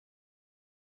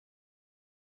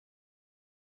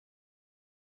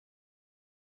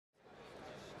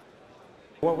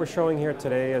What we're showing here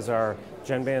today is our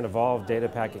GENBAND Evolved Data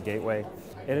Packet Gateway.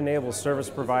 It enables service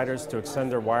providers to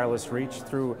extend their wireless reach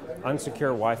through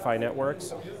unsecured Wi-Fi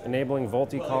networks, enabling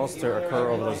VoLTE calls to occur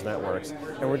over those networks.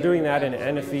 And we're doing that in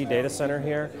an NFV data center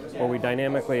here, where we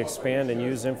dynamically expand and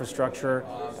use infrastructure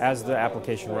as the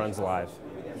application runs live.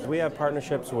 We have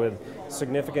partnerships with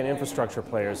significant infrastructure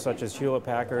players such as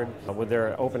Hewlett-Packard with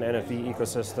their open NFV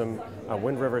ecosystem,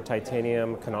 Wind River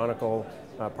Titanium, Canonical,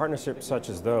 partnerships such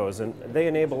as those. And they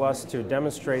enable us to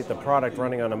demonstrate the product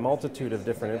running on a multitude of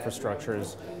different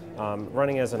infrastructures,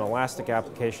 running as an elastic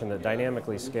application that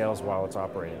dynamically scales while it's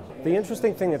operating. The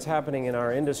interesting thing that's happening in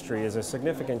our industry is a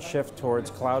significant shift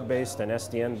towards cloud-based and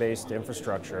SDN-based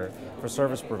infrastructure for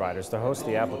service providers to host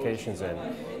the applications in.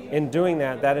 In doing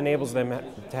that, that enables them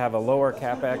to have a lower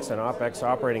CapEx and OpEx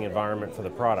operating environment for the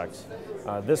products.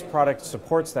 This product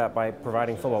supports that by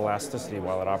providing full elasticity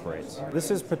while it operates.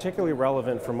 This is particularly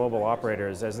relevant for mobile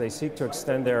operators as they seek to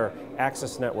extend their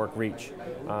access network reach.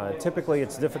 Typically,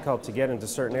 it's difficult to get into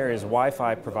certain areas.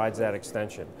 Wi-Fi provides that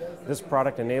extension. This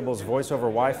product enables voice over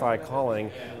Wi-Fi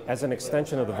calling as an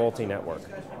extension of the VoLTE network.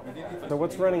 So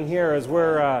what's running here is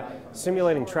we're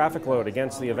simulating traffic load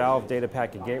against the Evolved Data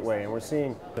Packet Gateway, and we're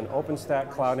seeing an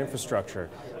OpenStack cloud infrastructure.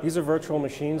 These are virtual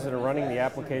machines that are running the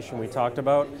application we talked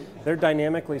about. They're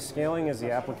dynamically scaling as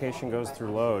the application goes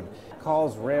through load.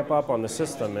 Calls ramp up on the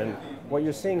system, and what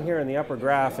you're seeing here in the upper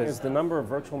graph is the number of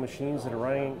virtual machines that are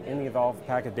running in the Evolved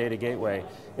Packet Data Gateway.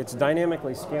 It's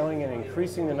dynamically scaling and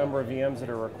increasing the number of VMs that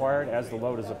are required as the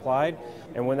load is applied,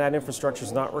 and when that infrastructure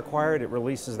is not required, it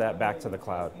releases that back to the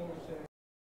cloud.